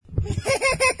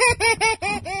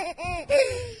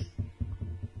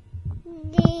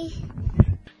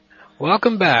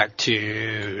welcome back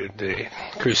to the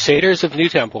Crusaders of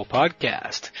NuTemple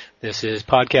podcast. This is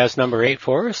podcast number 8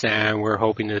 for us, and we're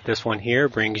hoping that this one here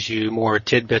brings you more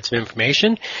tidbits of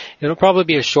information. It'll probably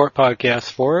be a short podcast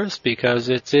for us because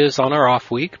it is on our off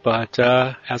week, but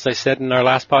as I said in our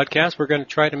last podcast, we're going to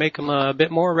try to make them a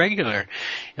bit more regular.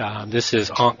 This is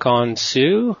Ankon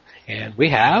Sue, and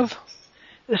we have...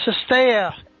 This is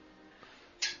Thea.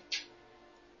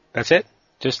 That's it?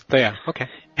 Just Thea. Okay.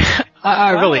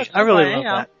 I really love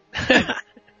that.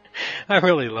 I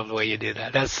really love the way you do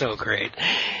that. That's so great.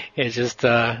 You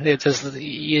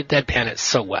deadpan it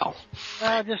so well.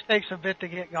 Well, it just takes a bit to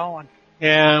get going.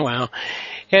 Yeah, well,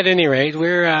 at any rate,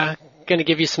 we're going to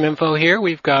give you some info here.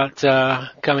 We've got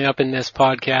coming up in this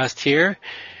podcast here.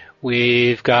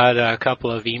 We've got a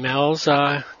couple of emails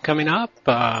coming up.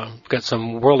 We've got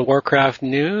some World of Warcraft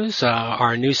news,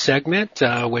 our new segment,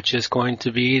 which is going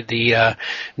to be the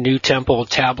NuTemple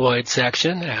tabloid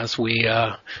section, as we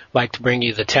like to bring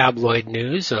you the tabloid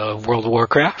news of World of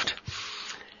Warcraft.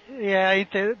 Yeah,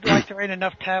 you'd like there ain't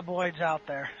enough tabloids out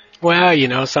there. Well, you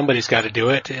know, somebody's got to do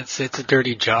it. It's a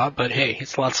dirty job, but hey,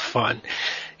 it's lots of fun.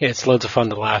 It's loads of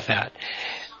fun to laugh at.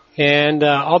 And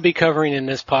I'll be covering in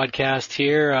this podcast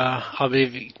here. I'll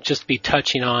be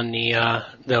touching on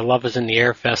the Love Is in the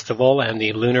Air festival and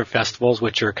the lunar festivals,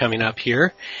 which are coming up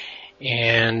here.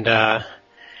 And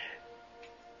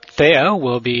Thea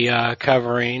will be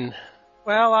covering.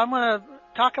 Well, I'm going to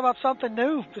talk about something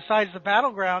new besides the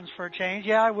battlegrounds for a change.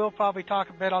 Yeah, I will probably talk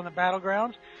a bit on the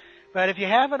battlegrounds. But if you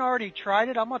haven't already tried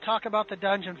it, I'm going to talk about the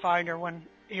Dungeon Finder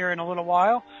here in a little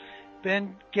while.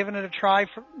 Been giving it a try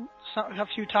for a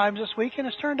few times this week, and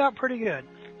it's turned out pretty good.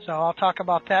 So I'll talk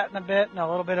about that in a bit, and a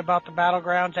little bit about the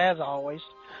battlegrounds as always.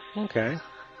 Okay.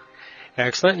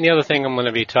 Excellent. And the other thing I'm going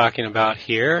to be talking about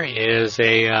here is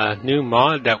a new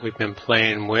mod that we've been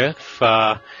playing with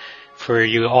for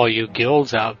all you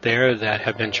guilds out there that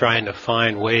have been trying to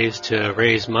find ways to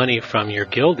raise money from your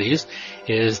guildies,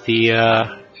 is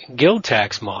the guild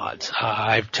tax mods.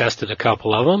 I've tested a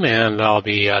couple of them, and I'll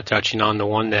be touching on the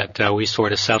one that we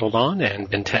sort of settled on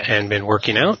and been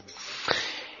working out.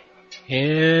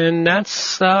 And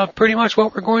that's pretty much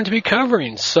what we're going to be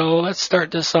covering. So let's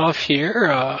start this off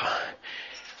here.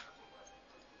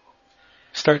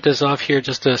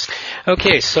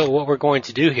 Okay, so what we're going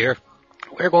to do here,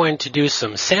 we're going to do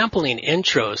some sampling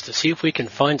intros to see if we can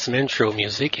find some intro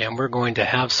music, and we're going to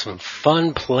have some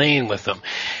fun playing with them.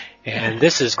 And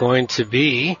this is going to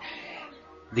be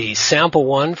the sample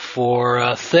one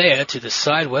for Thea to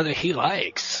decide whether he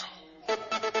likes. Not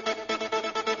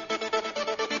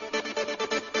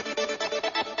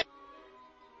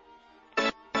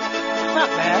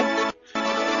bad.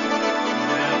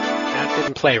 That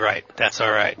didn't play right. That's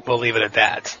all right. We'll leave it at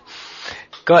that.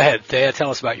 Go ahead, Thea.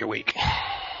 Tell us about your week.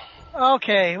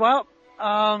 Okay, well,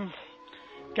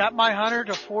 got my hunter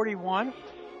to 41.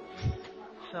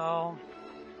 So...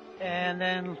 And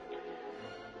then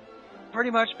pretty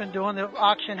much been doing the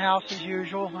auction house as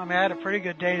usual. I mean, I had a pretty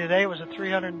good day today. It was at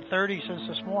 330 since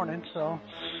this morning. So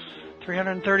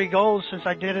 330 gold since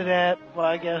I did it at, well,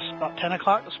 I guess about 10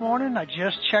 o'clock this morning. I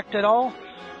just checked it all.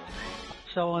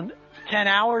 So in 10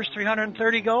 hours,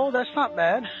 330 gold, that's not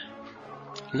bad.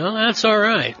 No, that's all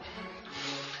right.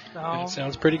 So, that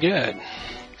sounds pretty good.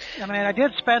 I mean, I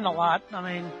did spend a lot. I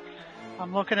mean,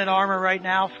 I'm looking at armor right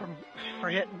now for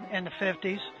hitting in the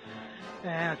 50s.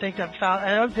 And I think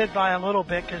I did buy a little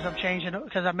bit because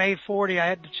I made 40. I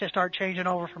had to just start changing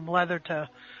over from leather to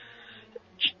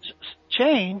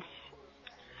chain.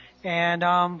 And,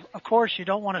 of course, you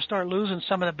don't want to start losing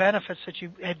some of the benefits that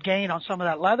you had gained on some of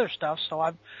that leather stuff. So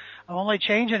I'm only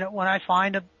changing it when I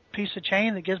find a piece of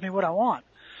chain that gives me what I want.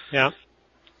 Yeah.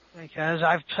 Because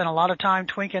I've spent a lot of time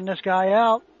twinking this guy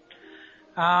out.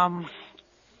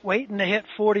 Waiting to hit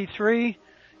 43.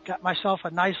 Got myself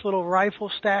a nice little rifle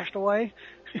stashed away.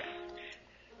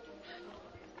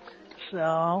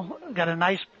 So, got a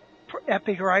nice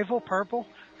epic rifle, purple.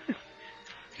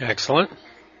 Excellent.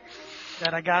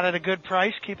 That I got at a good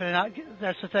price, keeping it out.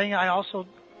 That's the thing.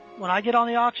 When I get on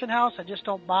the auction house, I just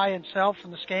don't buy and sell from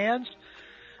the scans.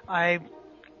 I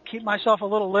keep myself a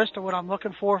little list of what I'm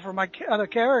looking for my other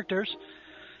characters,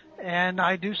 and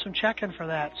I do some checking for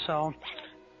that. So,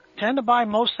 tend to buy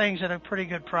most things at a pretty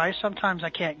good price. Sometimes I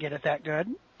can't get it that good.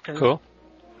 Cool.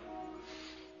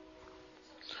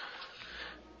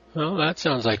 Well, that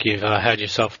sounds like you've had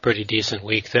yourself a pretty decent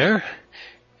week there.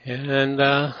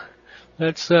 And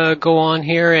let's go on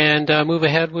here and move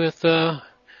ahead with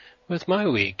my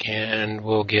week, and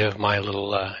we'll give my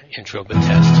little intro bit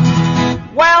test.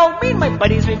 Well, me and my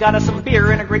buddies, we got us some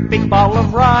beer and a great big bottle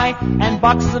of rye, and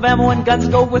boxes of ammo and guns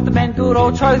to go with the man, good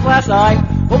old Charlie's glass eye.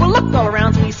 Well, we looked all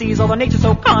around till we sees all the nature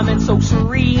so calm and so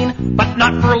serene, but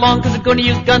not for long, cause we're gonna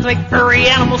use guns to make furry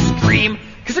animals scream.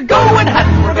 Cause we're going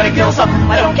hunting, we're gonna kill something,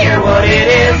 I don't care what it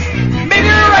is. Maybe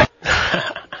you're right.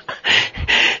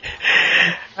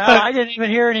 I didn't even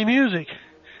hear any music.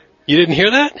 You didn't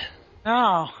hear that?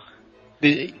 No.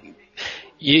 Did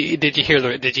you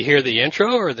hear the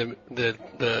intro or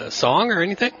the song or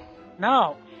anything?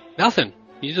 No. Nothing.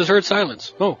 You just heard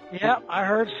silence. Oh. Yeah, I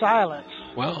heard silence.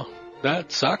 Well,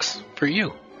 that sucks for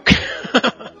you.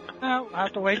 Well, I'll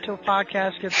have to wait till the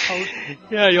podcast gets posted.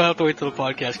 Yeah, you'll have to wait till the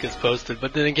podcast gets posted.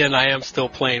 But then again, I am still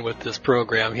playing with this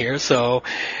program here, so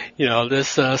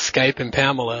this Skype and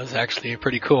Pamela is actually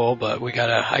pretty cool. But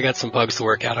I got some bugs to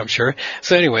work out, I'm sure.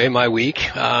 So anyway, my week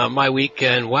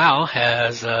in WoW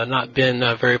has not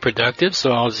been very productive. So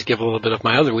I'll just give a little bit of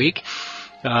my other week.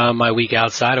 My week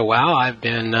outside of WoW, I've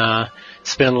been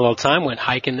spending a little time, went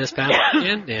hiking this past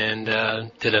weekend,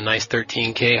 and did a nice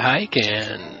 13K hike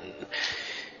and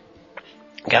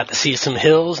got to see some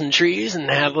hills and trees and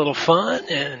have a little fun,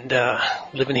 and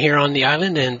living here on the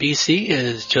island in BC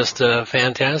is just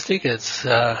fantastic. It's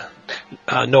no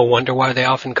wonder why they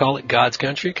often call it God's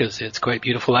country, because it's quite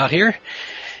beautiful out here.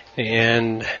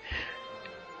 And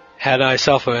had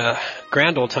myself a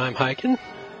grand old time hiking.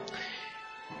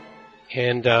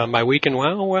 And my weekend,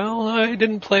 well, I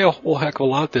didn't play a whole heck of a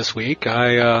lot this week.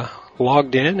 I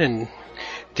logged in and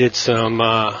did some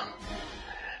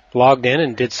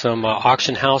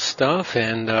auction house stuff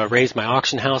and raised my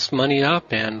auction house money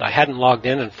up, and I hadn't logged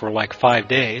in for like 5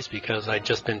 days because I'd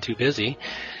just been too busy.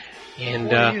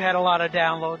 And you had a lot of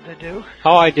download to do.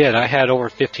 Oh, I did. I had over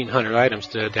 1,500 items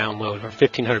to download, or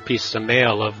 1,500 pieces of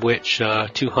mail, of which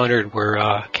 200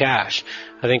 were cash.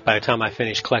 I think by the time I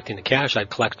finished collecting the cash, I'd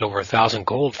collected over 1,000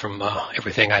 gold from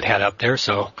everything I'd had up there,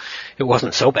 so it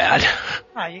wasn't so bad.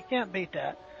 You can't beat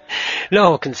that.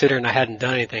 No, considering I hadn't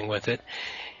done anything with it.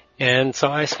 And so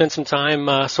I spent some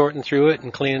time sorting through it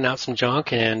and cleaning out some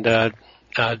junk and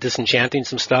disenchanting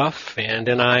some stuff. And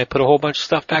then I put a whole bunch of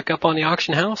stuff back up on the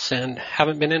auction house and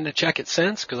haven't been in to check it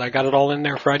since, because I got it all in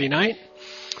there Friday night.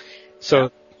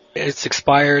 So it's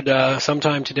expired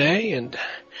sometime today, and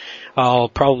I'll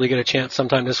probably get a chance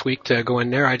sometime this week to go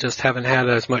in there. I just haven't had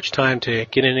as much time to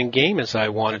get in and game as I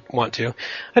want to.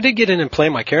 I did get in and play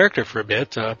my character for a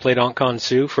bit. Played Onkon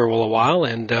Su for a little while,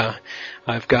 and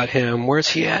I've got him. Where's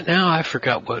he at now? I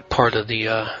forgot what part of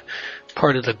the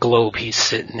globe he's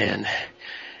sitting in.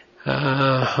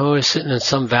 He's sitting in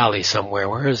some valley somewhere.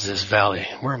 Where is this valley?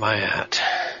 Where am I at?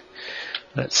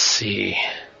 Let's see.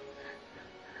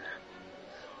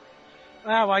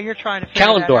 Well, while you're trying to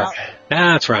figure that out.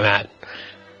 That's where I'm at.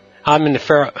 I'm in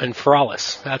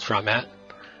Feralis. That's where I'm at.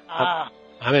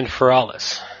 I'm in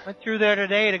Feralis. Went through there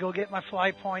today to go get my fly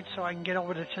points so I can get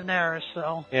over to Tenaris.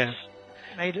 So yeah,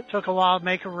 took a while to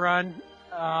make a run.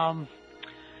 I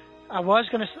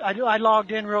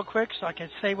logged in real quick so I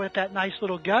could say what that nice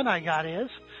little gun I got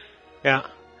is. Yeah.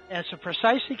 And it's a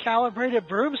precisely calibrated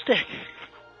broomstick.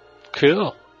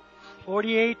 Cool.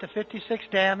 48 to 56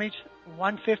 damage,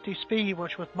 150 speed,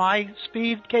 which with my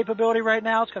speed capability right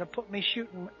now, it's going to put me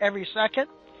shooting every second.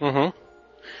 Mm-hmm.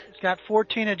 It's got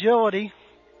 14 agility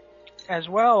as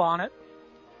well on it.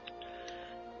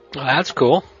 Well, that's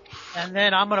cool. And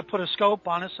then I'm going to put a scope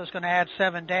on it, so it's going to add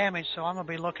 7 damage. So I'm going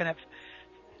to be looking at,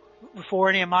 before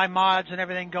any of my mods and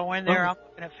everything go in there, I'm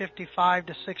looking at 55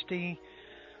 to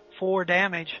 64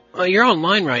 damage. Well, you're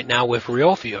online right now with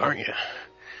Riolfi, aren't you?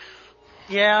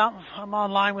 Yeah, I'm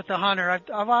online with the Hunter.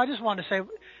 I just wanted to say,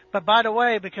 but by the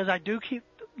way, because I do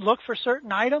look for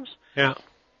certain items. Yeah.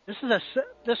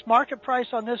 This market price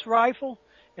on this rifle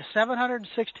is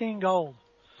 716 gold.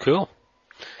 Cool.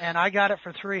 And I got it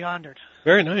for 300.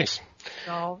 Very nice.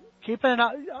 So keep an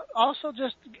eye. Also,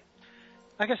 just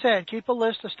like I said, keep a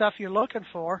list of stuff you're looking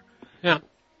for. Yeah.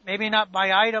 Maybe not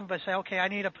by item, but say, okay, I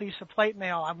need a piece of plate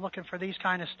mail. I'm looking for these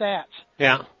kind of stats.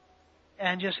 Yeah.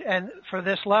 And for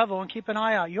this level, and keep an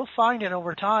eye out. You'll find it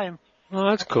over time. Well,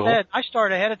 that's cool. I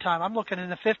start ahead of time. I'm looking in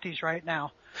the 50s right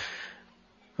now.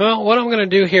 Well, what I'm going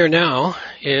to do here now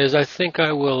is I think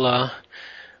I will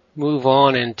move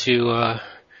on into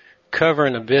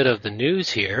covering a bit of the news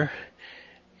here.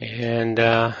 And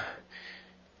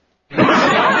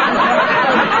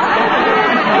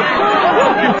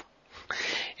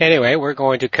anyway, we're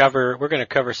going to cover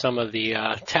some of the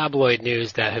tabloid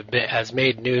news that has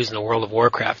made news in the world of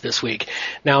Warcraft this week.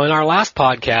 Now, in our last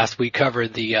podcast, we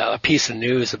covered the piece of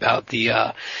news about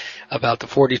the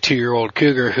 42-year-old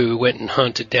cougar who went and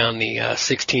hunted down the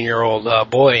 16-year-old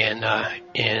boy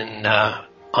in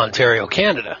Ontario,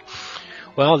 Canada.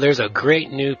 Well, there's a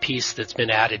great new piece that's been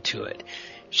added to it.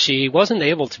 She wasn't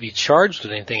able to be charged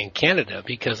with anything in Canada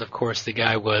because, of course, the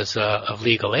guy was of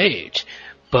legal age.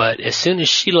 But as soon as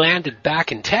she landed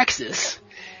back in Texas,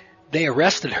 they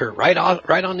arrested her right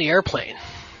on the airplane.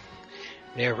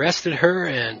 They arrested her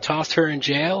and tossed her in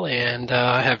jail and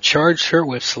have charged her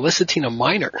with soliciting a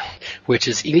minor, which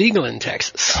is illegal in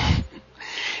Texas.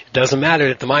 It doesn't matter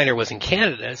that the minor was in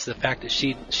Canada. It's the fact that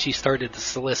she started the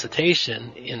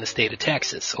solicitation in the state of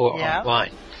Texas or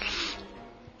online.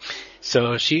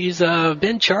 So she's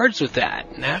been charged with that.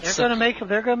 And that's, they're going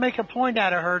to make a point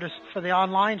out of her for the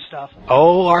online stuff.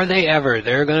 Oh, are they ever?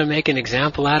 They're going to make an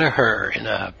example out of her in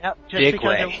a big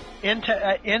way. In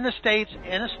the States,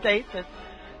 in a state that,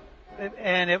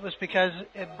 and it was because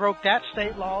it broke that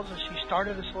state laws, and she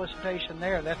started a solicitation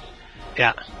there. That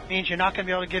means you're not going to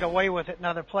be able to get away with it in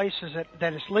other places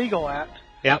that it's legal at.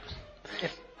 Yep.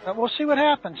 But we'll see what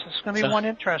happens. It's going to be one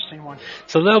interesting one.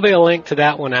 So there'll be a link to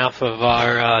that one off of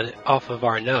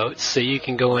our notes, so you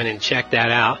can go in and check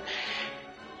that out.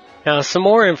 Now, some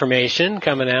more information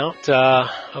coming out.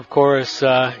 Of course,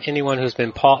 anyone who's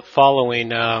been following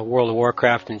World of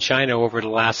Warcraft in China over the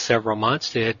last several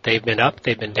months, they've been up,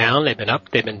 they've been down, they've been up,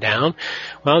 they've been down.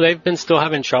 Well, they've been still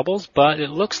having troubles, but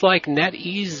it looks like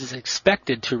NetEase is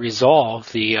expected to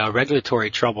resolve the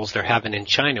regulatory troubles they're having in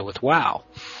China with WoW.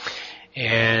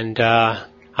 And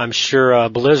I'm sure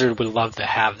Blizzard would love to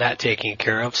have that taken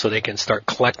care of so they can start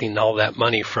collecting all that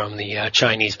money from the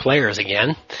Chinese players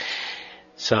again.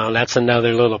 So that's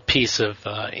another little piece of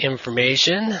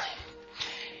information.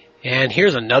 And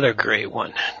here's another great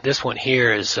one. This one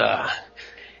here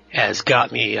has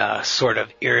got me sort of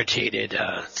irritated.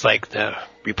 It's like the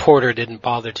reporter didn't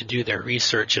bother to do their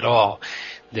research at all.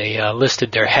 They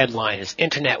listed their headline as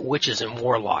Internet Witches and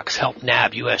Warlocks Help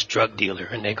Nab U.S. Drug Dealer,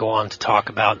 and they go on to talk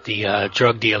about the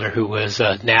drug dealer who was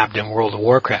nabbed in World of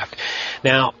Warcraft.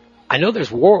 Now, I know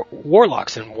there's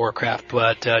warlocks in Warcraft,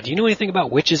 but do you know anything about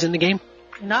witches in the game?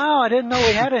 No, I didn't know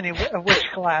we had any witch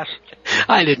class.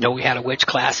 I didn't know we had a witch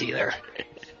class either.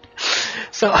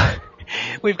 So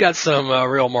we've got some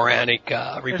real moronic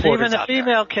reporters even the out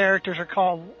female characters are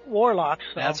called warlocks.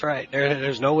 So. That's right.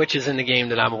 There's no witches in the game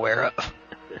that I'm aware of.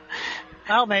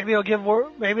 Well, maybe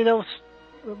they'll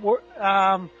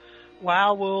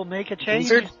WoW will make a change.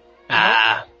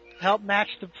 Help match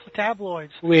the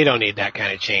tabloids. We don't need that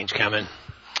kind of change coming.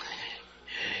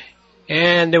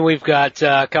 And then we've got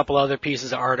a couple other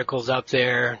pieces of articles up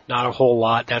there. Not a whole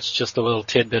lot. That's just a little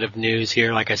tidbit of news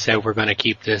here. Like I said, we're going to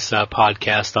keep this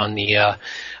podcast on the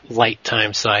light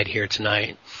time side here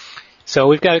tonight. So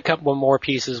we've got a couple more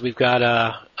pieces. We've got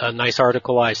a nice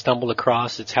article I stumbled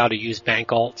across. It's how to use bank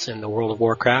alts in the World of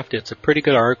Warcraft. It's a pretty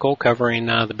good article covering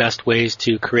the best ways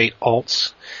to create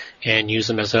alts and use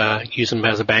them as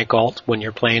a bank alt when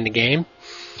you're playing the game.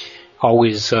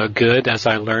 Always good, as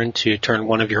I learned, to turn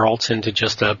one of your alts into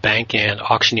just a bank and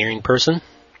auctioneering person.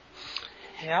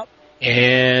 Yep.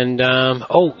 And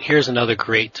here's another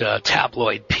great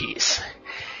tabloid piece.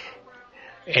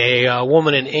 A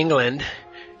woman in England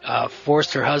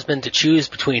forced her husband to choose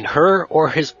between her or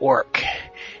his orc.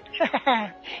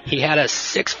 He had a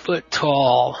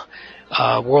 6-foot-tall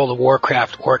World of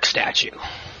Warcraft orc statue.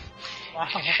 Wow.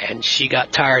 And she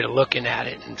got tired of looking at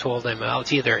it and told him, well,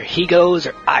 it's either he goes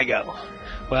or I go.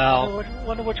 Well, I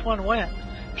wonder which one went.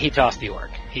 He tossed the orc.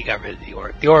 He got rid of the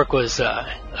orc. The orc was,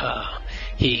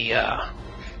 he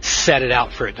set it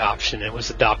out for adoption and was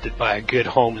adopted by a good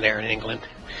home there in England.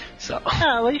 So.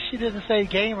 Yeah, at least she didn't say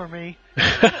game or me.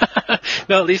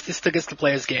 No, at least he still gets to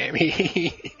play his game.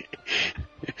 He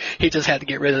just had to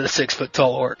get rid of the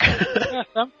 6-foot-tall orc. Yeah,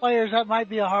 some players that might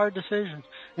be a hard decision.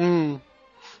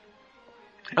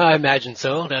 I imagine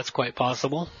so. That's quite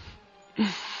possible.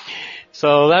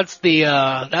 So that's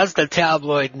the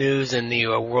tabloid news in the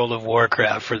World of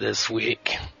Warcraft for this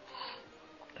week.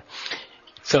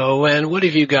 So, and what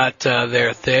have you got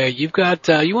there, Thea? You've got,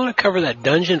 you want to cover that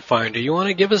Dungeon Finder. You want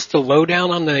to give us the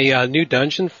lowdown on the new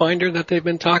Dungeon Finder that they've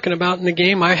been talking about in the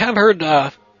game? I have heard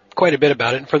quite a bit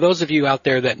about it. And for those of you out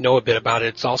there that know a bit about it,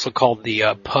 it's also called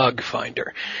the Pug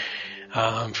Finder.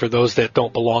 For those that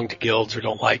don't belong to guilds or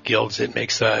don't like guilds,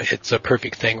 it's a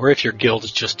perfect thing. Or if your guild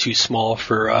is just too small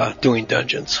for doing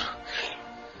dungeons.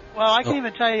 Well, I can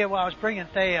even tell you while I was bringing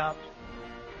Thea up.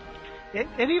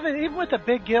 Even with a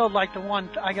big guild like the one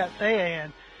I got Thea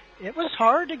in, it was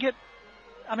hard to get.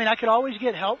 I mean, I could always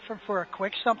get help for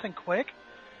something quick,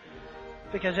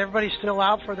 because everybody's still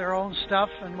out for their own stuff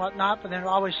and whatnot. But then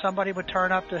always somebody would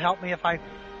turn up to help me if I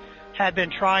had been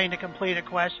trying to complete a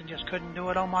quest and just couldn't do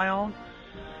it on my own.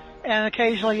 And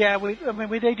occasionally,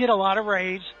 they did a lot of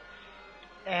raids,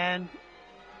 and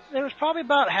there was probably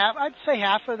about half. I'd say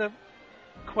half of the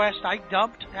quest I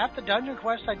dumped. Half the dungeon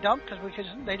quest I dumped because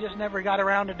they just never got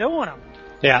around to doing them.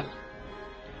 Yeah.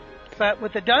 But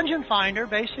with the Dungeon Finder,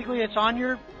 basically it's on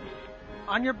your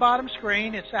bottom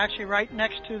screen. It's actually right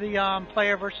next to the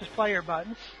player versus player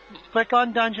button. Click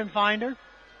on Dungeon Finder.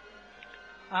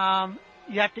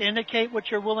 You have to indicate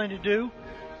what you're willing to do.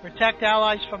 Protect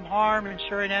allies from harm,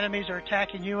 ensuring enemies are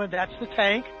attacking you, and that's the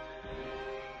tank.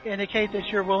 Indicate that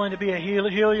you're willing to be a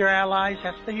healer, heal your allies,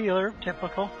 that's the healer,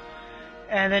 typical.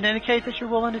 And then indicate that you're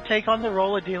willing to take on the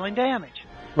role of dealing damage.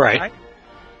 Right.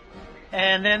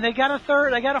 And then they got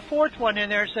a fourth one in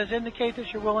there. It says indicate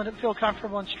that you're willing to feel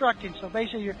comfortable instructing. So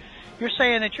basically you're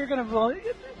saying that you're going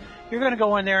to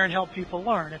go in there and help people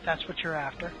learn if that's what you're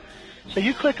after. So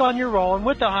you click on your role, and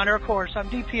with the hunter, of course, I'm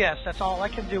DPS. That's all I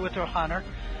can do with the hunter.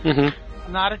 Mm-hmm.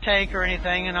 I'm not a tank or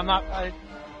anything, and I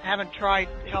haven't tried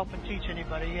help and teach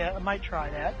anybody yet. I might try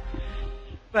that.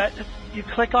 But you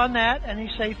click on that, and you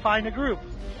say find a group.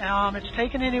 It's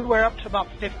taken anywhere up to about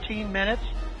 15 minutes.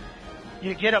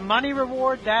 You get a money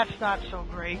reward. That's not so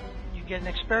great. You get an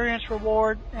experience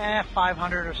reward,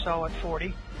 500 or so at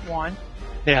 41.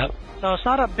 Yeah. So it's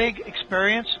not a big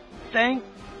experience thing,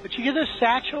 but you get a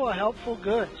satchel of helpful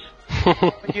goods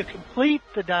when you complete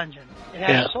the dungeon. It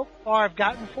has, so far I've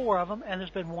gotten 4 of them, and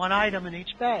there's been 1 item in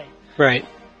each bag. Right.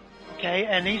 Okay,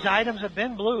 and these items have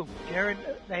been blue.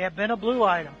 They have been a blue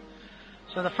item.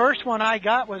 So the first one I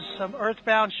got was some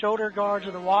Earthbound Shoulder Guards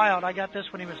of the Wild. I got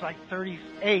this when he was like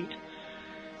 38.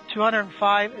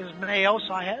 205 is male,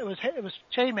 so it was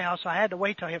chainmail, so I had to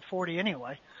wait till I hit 40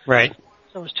 anyway. Right.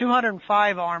 So it was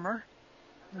 205 armor,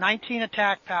 19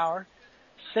 attack power,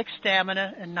 6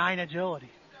 stamina, and 9 agility.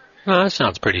 Well, that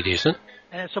sounds pretty decent.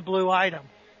 And it's a blue item.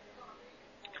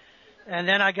 And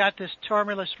then I got this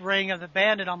Tumulus Ring of the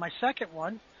Bandit on my second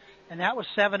one, and that was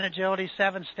 7 agility,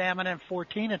 7 stamina, and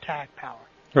 14 attack power.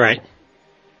 Right.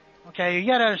 Okay, you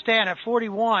gotta understand, at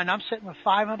 41, I'm sitting with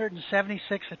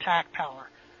 576 attack power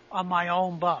on my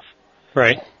own buff.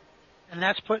 Right. And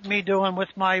that's putting me doing with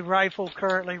my rifle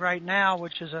currently right now,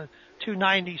 which is a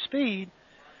 290 speed,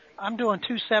 I'm doing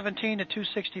 217 to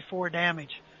 264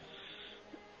 damage.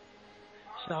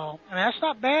 So, I mean, that's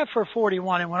not bad for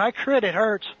 41, and when I crit, it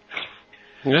hurts.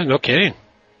 Yeah, no kidding.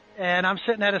 And I'm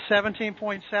sitting at a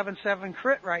 17.77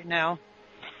 crit right now.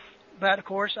 But, of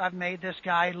course, I've made this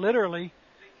guy literally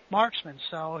marksman,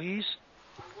 so he's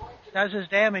does his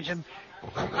damage. And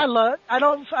I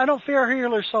don't fear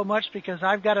healers so much because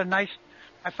I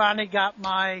finally got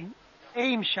my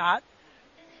aim shot,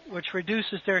 which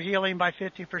reduces their healing by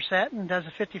 50% and does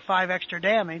a 55 extra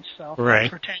damage, so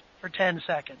right. for 10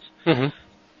 seconds. Mm-hmm.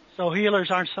 So healers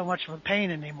aren't so much of a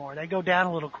pain anymore. They go down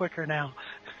a little quicker now.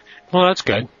 Well, that's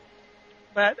good.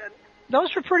 But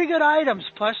those were pretty good items.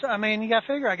 Plus, I mean, you got to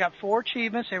figure, I got 4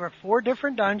 achievements. They were 4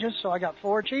 different dungeons, so I got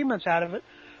 4 achievements out of it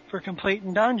for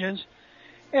completing dungeons.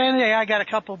 And yeah, I got a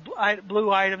couple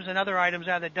blue items and other items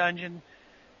out of the dungeon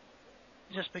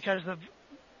just because of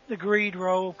the greed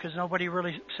robe, because nobody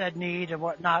really said need and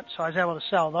whatnot, so I was able to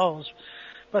sell those.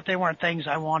 But they weren't things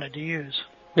I wanted to use.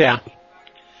 Yeah.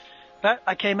 But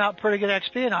I came out pretty good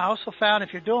XP, and I also found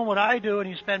if you're doing what I do and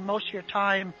you spend most of your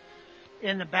time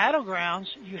in the battlegrounds,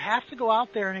 you have to go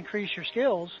out there and increase your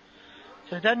skills.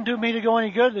 So it doesn't do me to go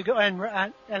any good to go. And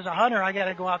as a hunter, I got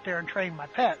to go out there and train my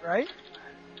pet, right?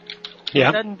 Yeah.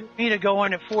 It doesn't do me to go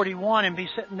in at 41 and be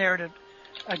sitting there to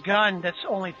a gun that's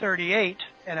only 38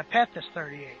 and a pet that's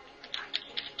 38.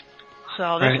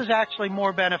 So this is actually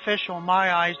more beneficial in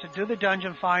my eyes to do the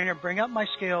Dungeon Finder, bring up my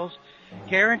skills,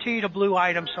 guaranteed a blue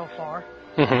item so far.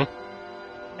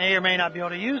 Mm-hmm. May or may not be able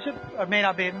to use it, or may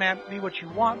not be what you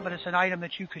want, but it's an item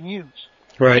that you can use.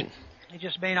 Right. It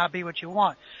just may not be what you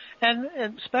want.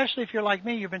 And especially if you're like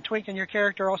me, you've been tweaking your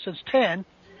character all since 10,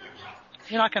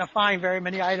 you're not going to find very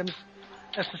many items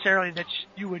necessarily that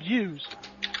you would use.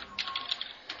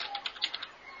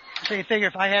 So you figure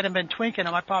if I hadn't been tweaking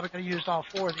them, I probably could have used all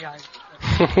 4 of the items.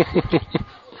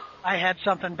 I had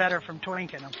something better from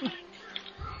tweaking them.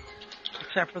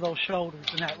 Except for those shoulders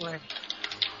and that leg.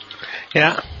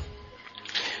 Yeah.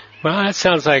 Well, that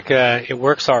sounds like it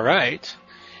works all right.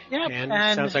 Yeah, and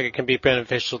it sounds like it can be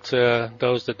beneficial to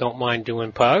those that don't mind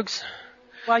doing pugs.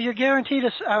 Well, you're guaranteed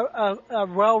a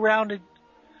well-rounded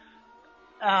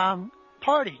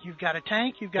party. You've got a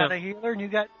tank, you've got a healer, and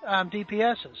you've got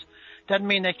DPSs. Doesn't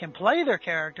mean they can play their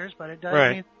characters, but it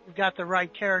does mean you've got the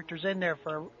right characters in there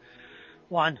for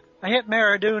one. I hit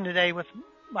Maradoon today with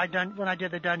when I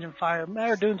did the Dungeon Fire.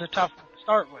 Maradoon's a tough one to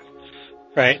start with.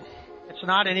 Right. It's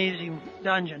not an easy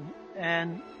dungeon,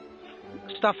 and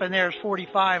stuff in there is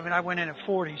 45, and I went in at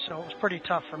 40, so it was pretty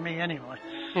tough for me anyway.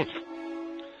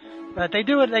 But they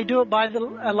do it by the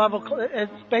level.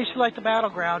 It's basically like the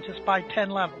battlegrounds. It's by 10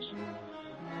 levels.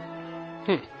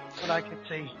 What I could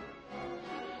see.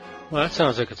 Well, that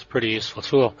sounds like it's a pretty useful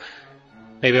tool.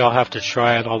 Maybe I'll have to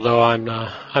try it. Although I'm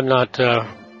not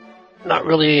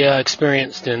really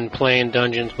experienced in playing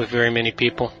dungeons with very many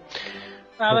people.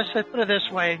 Let's put it this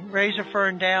way: Razor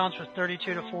Fern Downs was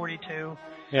 32 to 42.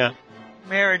 Yeah.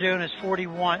 Maradoon is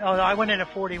 41. Oh, no, I went in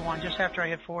at 41 just after I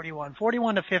hit 41.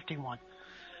 41 to 51.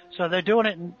 So they're doing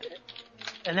it,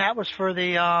 and that was for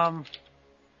the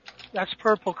that's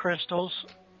purple crystals,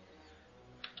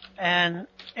 and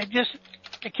it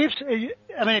keeps.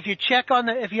 I mean,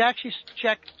 if you actually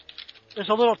check, there's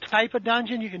a little type of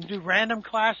dungeon you can do: random,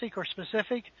 classic, or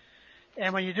specific.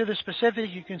 And when you do the specific,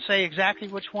 you can say exactly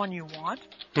which one you want.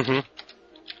 Mm-hmm.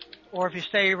 Or if you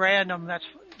say random,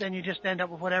 then you just end up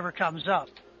with whatever comes up.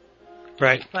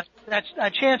 Right. But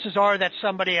chances are that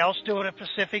somebody else doing a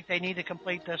specific, they need to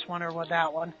complete this one or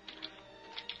that one.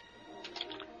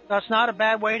 So it's not a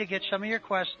bad way to get some of your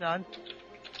quests done,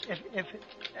 if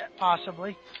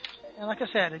possibly. And like I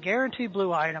said, a guaranteed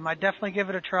blue item. I'd definitely give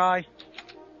it a try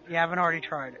if you haven't already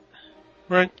tried it.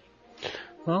 Right.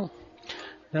 Well,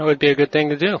 that would be a good thing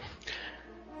to do.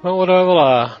 Well, what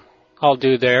I'll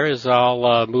do there is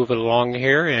I'll move it along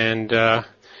here and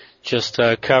just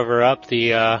cover up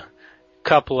the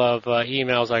couple of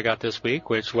emails I got this week,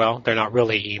 which, well, they're not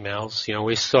really emails. You know,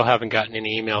 we still haven't gotten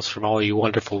any emails from all you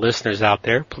wonderful listeners out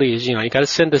there. Please, you got to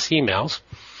send us emails.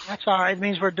 That's all right. It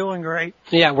means we're doing great.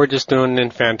 Yeah, we're just doing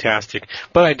fantastic.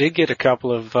 But I did get a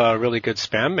couple of really good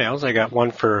spam mails. I got one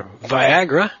for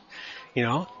Viagra.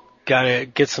 Got to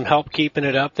get some help keeping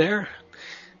it up there.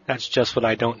 That's just what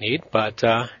I don't need. But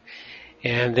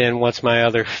and then what's my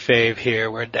other fave here?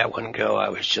 Where'd that one go? I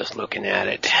was just looking at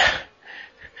it.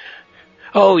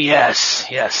 Oh, yes.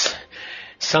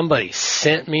 Somebody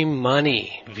sent me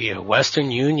money via Western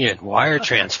Union wire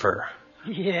transfer.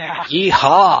 Yeah.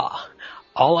 Yeehaw!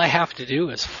 All I have to do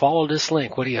is follow this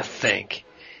link. What do you think?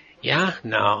 Yeah?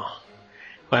 No.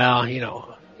 Well,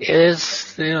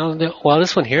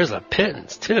 this one here is a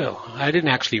pittance, too. I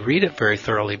didn't actually read it very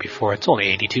thoroughly before. It's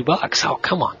only $82. Oh,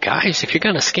 come on, guys. If you're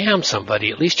going to scam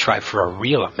somebody, at least try for a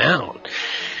real amount.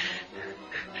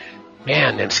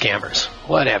 Man, them scammers.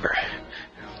 Whatever.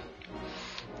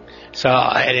 So,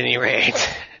 at any rate,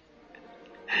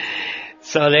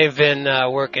 so they've been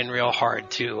working real hard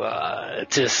to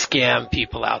scam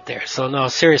people out there. So, no,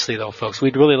 seriously, though, folks,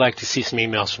 we'd really like to see some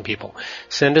emails from people.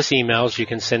 Send us emails. You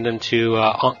can send them to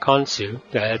Ahkonsu,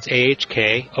 that's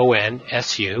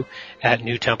AHKONSU, at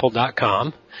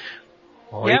NuTemple.com.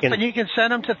 And you can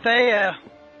send them to Thea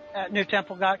at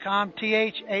NuTemple.com,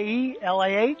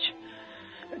 THAELAH.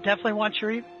 Definitely want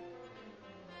your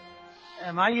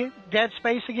Am I dead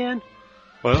space again?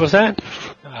 What was that?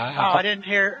 I didn't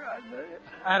hear.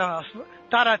 I don't know.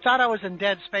 I thought I was in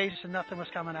dead space and nothing was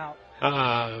coming out.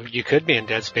 You could be in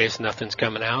dead space and nothing's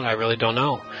coming out. I really don't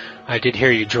know. I did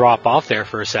hear you drop off there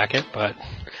for a second, but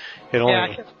it only...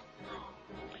 Yeah,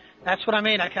 that's what I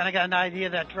mean. I kind of got an idea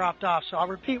that dropped off. So I'll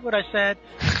repeat what I said.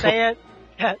 Say it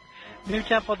at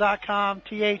NuTemple.com,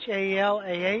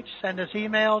 THAELAH. Send us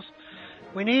emails.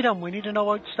 We need them. We need to know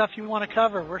what stuff you want to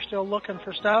cover. We're still looking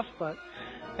for stuff, but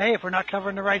hey, if we're not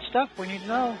covering the right stuff, we need to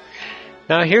know.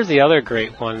 Now, here's the other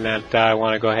great one that I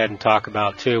want to go ahead and talk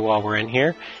about, too, while we're in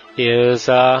here, is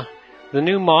the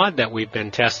new mod that we've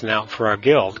been testing out for our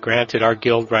guild. Granted, our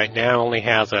guild right now only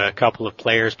has a couple of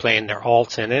players playing their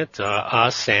alts in it,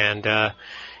 us and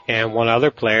one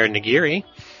other player, Nagiri.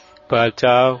 But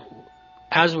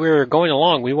as we're going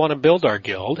along, we want to build our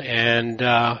guild, and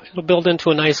it'll build into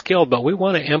a nice guild, but we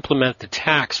want to implement the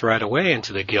tax right away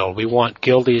into the guild. We want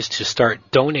guildies to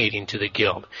start donating to the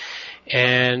guild.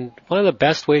 And one of the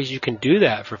best ways you can do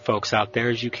that for folks out there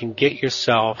is you can get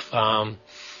yourself a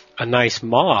nice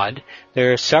mod.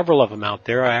 There are several of them out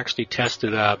there. I actually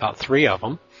tested about 3 of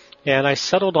them, and I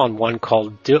settled on one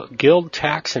called Guild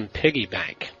Tax and Piggy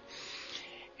Bank.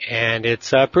 And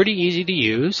it's pretty easy to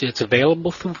use. It's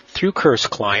available through Curse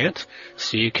Client,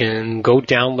 so you can go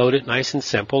download it nice and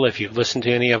simple. If you've listened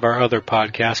to any of our other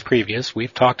podcasts previous,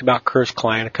 we've talked about Curse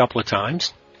Client a couple of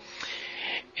times.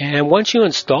 And once you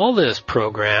install this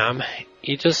program,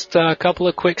 you just a couple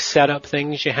of quick setup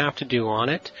things you have to do on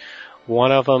it.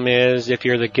 One of them is if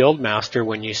you're the guild master,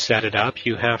 when you set it up,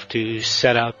 you have to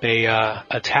set up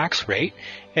a tax rate,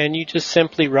 and you just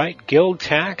simply write guild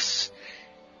tax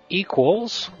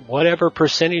equals whatever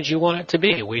percentage you want it to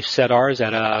be. We've set ours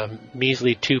at a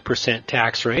measly 2%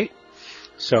 tax rate,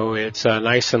 so it's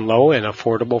nice and low and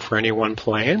affordable for anyone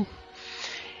playing.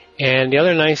 And the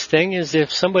other nice thing is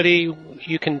if somebody,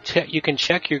 you can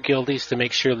check your guildies to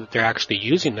make sure that they're actually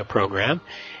using the program.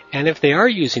 And if they are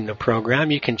using the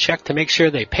program, you can check to make sure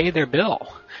they pay their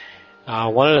bill.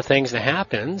 One of the things that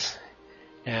happens,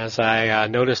 as I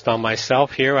noticed on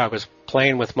myself here, I was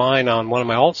playing with mine on one of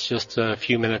my alts just a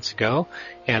few minutes ago,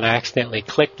 and I accidentally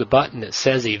clicked the button that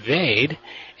says evade,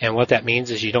 and what that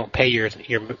means is you don't pay your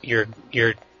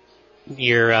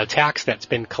tax that's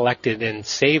been collected and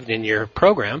saved in your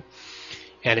program,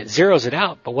 and it zeroes it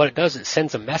out. But what it does, it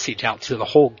sends a message out to the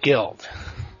whole guild.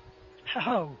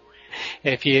 Oh.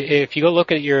 If you go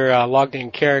look at your logged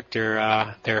in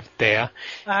character there, Thea.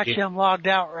 Actually, I'm logged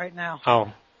out right now.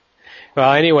 Oh.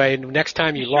 Well, anyway, next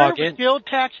time you log in. Guild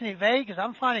tax and evade, because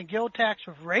I'm finding guild tax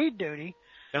with raid duty.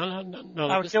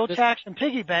 No. Guild tax and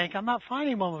piggy bank. I'm not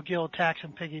finding one with guild tax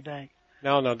and piggy bank.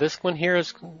 No, this one here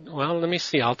is, well, let me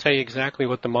see. I'll tell you exactly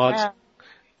what the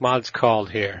mod's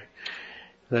called here.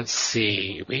 Let's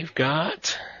see. We've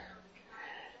got,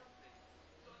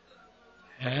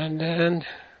 and then,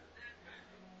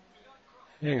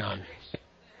 hang on.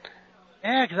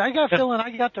 Yeah, because I got a feeling I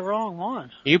got the wrong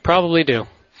one. You probably do.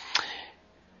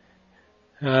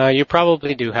 You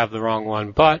probably do have the wrong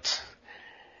one, but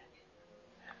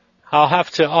I'll have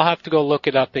to go look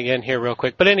it up again here real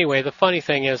quick. But anyway, the funny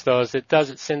thing is though, is it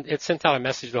sent out a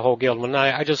message to the whole guild. When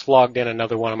I just logged in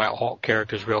another one of my alt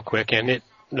characters real quick, and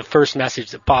the first message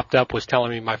that popped up was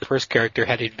telling me my first character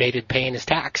had evaded paying his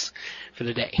tax for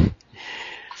the day.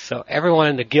 So everyone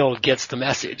in the guild gets the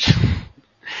message.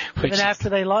 Even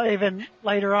after even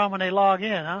later on when they log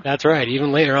in, huh? That's right.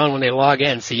 Even later on when they log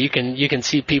in, so you can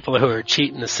see people who are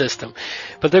cheating the system.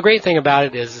 But the great thing about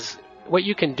it is what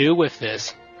you can do with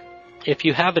this. If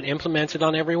you have it implemented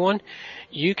on everyone,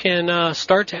 you can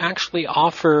start to actually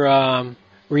offer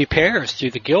repairs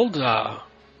through the guild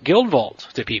vault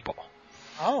to people.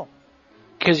 Oh.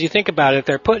 Because you think about it, if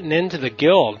they're putting into the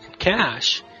guild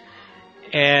cash,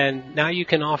 and now you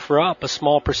can offer up a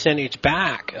small percentage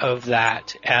back of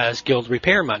that as guild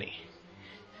repair money.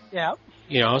 Yeah.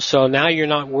 So now you're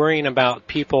not worrying about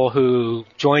people who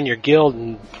join your guild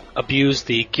and abuse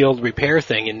the guild repair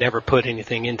thing and never put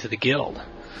anything into the guild.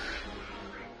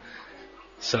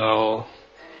 So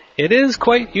it is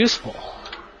quite useful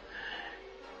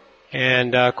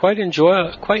and quite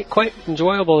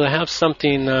enjoyable to have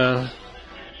something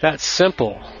that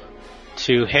simple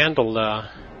to handle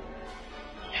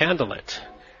it.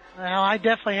 Well, I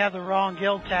definitely have the wrong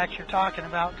guild tax you're talking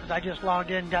about because I just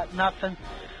logged in, got nothing.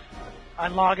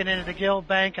 I'm logging into the guild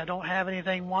bank. I don't have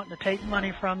anything wanting to take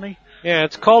money from me. Yeah,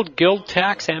 it's called guild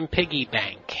tax and piggy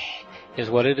bank is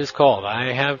what it is called.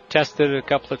 I have tested it a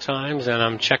couple of times and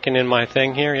I'm checking in my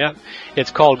thing here. Yep.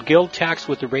 It's called guild tax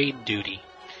with raid duty.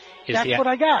 That's what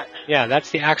I got. Yeah,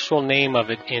 that's the actual name of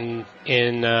it in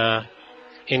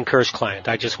Curse Client.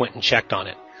 I just went and checked on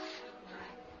it.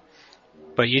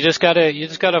 But you just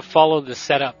gotta follow the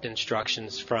setup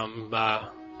instructions from the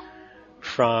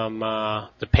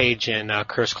page in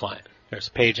Curse Client. There's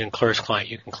a page in Curse Client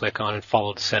you can click on and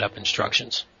follow the setup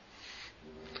instructions.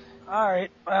 All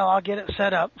right. Well, I'll get it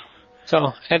set up.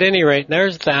 So at any rate,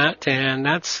 there's that, and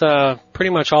that's pretty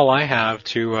much all I have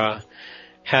to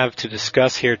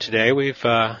discuss here today. We've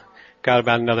got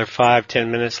about another 5-10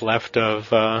 minutes left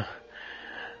of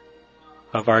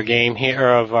our game here,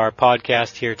 or of our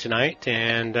podcast here tonight.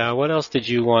 And what else did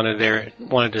you want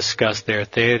to discuss there,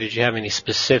 Thea? Did you have any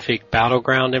specific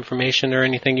battleground information or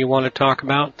anything you want to talk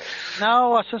about?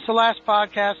 No, since the last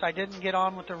podcast, I didn't get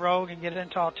on with the rogue and get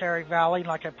into Altaric Valley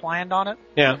like I planned on it.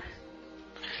 Yeah.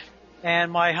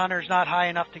 And my hunter's not high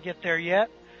enough to get there yet.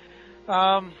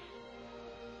 Been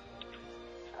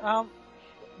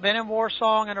in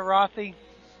Warsong and Arathi.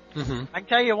 Mm-hmm. I can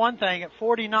tell you one thing, at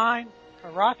 49,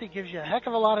 Arathi gives you a heck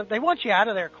of a lot of... They want you out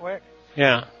of there quick.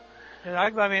 Yeah. And I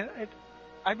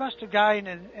must have gotten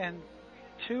in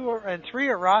 2 or 3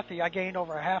 Arathi, I gained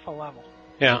over half a level.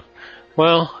 Yeah.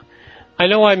 Well, I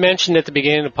know I mentioned at the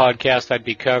beginning of the podcast I'd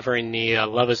be covering the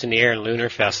Love is in the Air and Lunar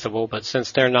Festival, but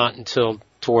since they're not until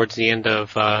towards the end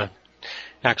of...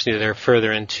 actually, they're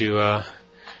further into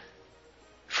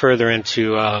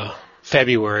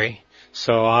February.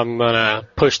 So I'm going to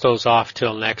push those off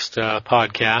till next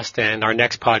podcast, and our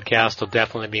next podcast will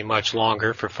definitely be much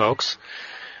longer for folks.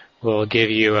 We'll give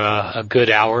you a good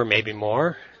hour, maybe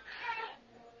more.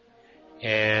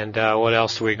 And what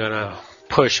else are we going to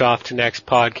push off to next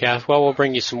podcast? Well, we'll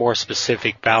bring you some more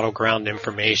specific battleground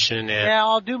information. And yeah,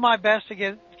 I'll do my best to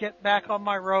get back on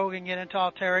my rogue and get into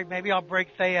Altaric. Maybe I'll break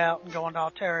Thay out and go into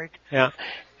Altaric. Yeah.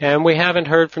 And we haven't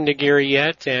heard from Nagiri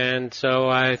yet, and so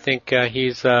I think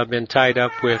he's been tied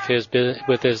up with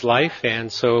his life,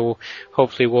 and so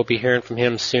hopefully we'll be hearing from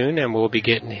him soon, and we'll be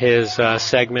getting his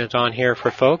segment on here for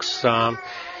folks. So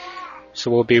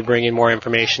we'll be bringing more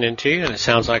information into you, and it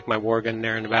sounds like my war gun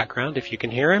there in the background, if you can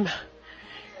hear him.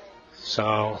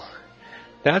 So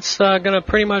that's going to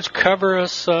pretty much cover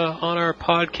us on our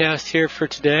podcast here for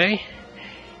today,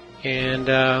 and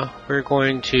we're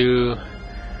going to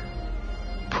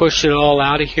push it all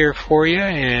out of here for you,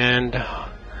 and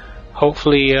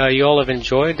hopefully you all have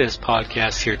enjoyed this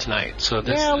podcast here tonight. So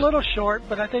this, yeah, a little short,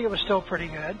 but I think it was still pretty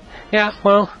good. Yeah,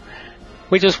 well,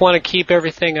 we just want to keep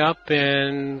everything up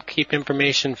and keep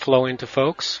information flowing to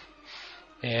folks,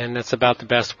 and that's about the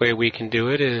best way we can do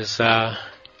it, is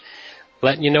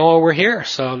letting you know we're here.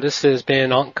 So this has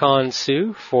been Ankh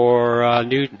Sue for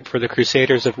the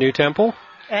Crusaders of NuTemple.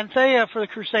 And Thea for the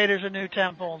Crusaders of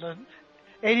NuTemple, the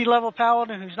 80-level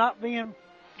paladin who's not getting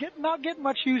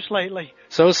much use lately.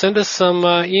 So send us some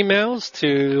emails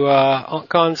to Ankh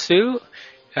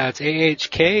that's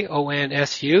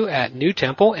AHKONSU at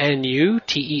NuTemple,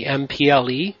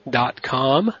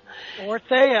 NuTemple.com. Or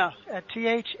Thea at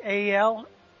THAELAH.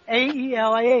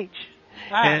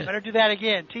 Better do that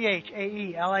again.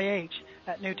 THAELAH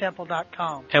at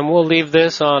NuTemple.com. And we'll leave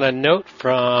this on a note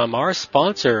from our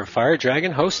sponsor, Fire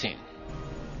Dragon Hosting.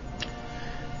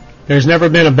 There's never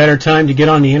been a better time to get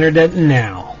on the internet than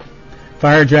now.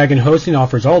 Fire Dragon Hosting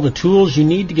offers all the tools you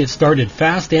need to get started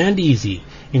fast and easy,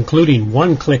 including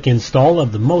one-click install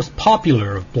of the most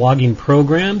popular of blogging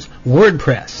programs,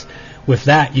 WordPress. With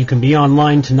that, you can be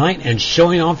online tonight and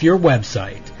showing off your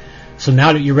website. So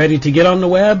now that you're ready to get on the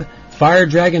web, Fire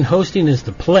Dragon Hosting is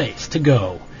the place to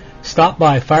go. Stop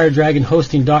by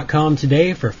FireDragonHosting.com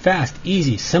today for fast,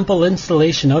 easy, simple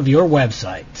installation of your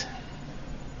website.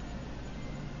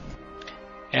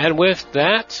 And with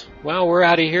that, well, we're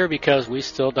out of here because we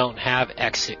still don't have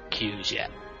exit cues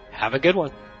yet. Have a good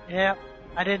one. Yeah,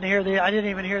 I didn't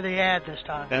even hear the ad this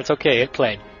time. That's okay, it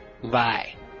played.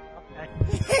 Bye.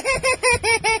 Okay.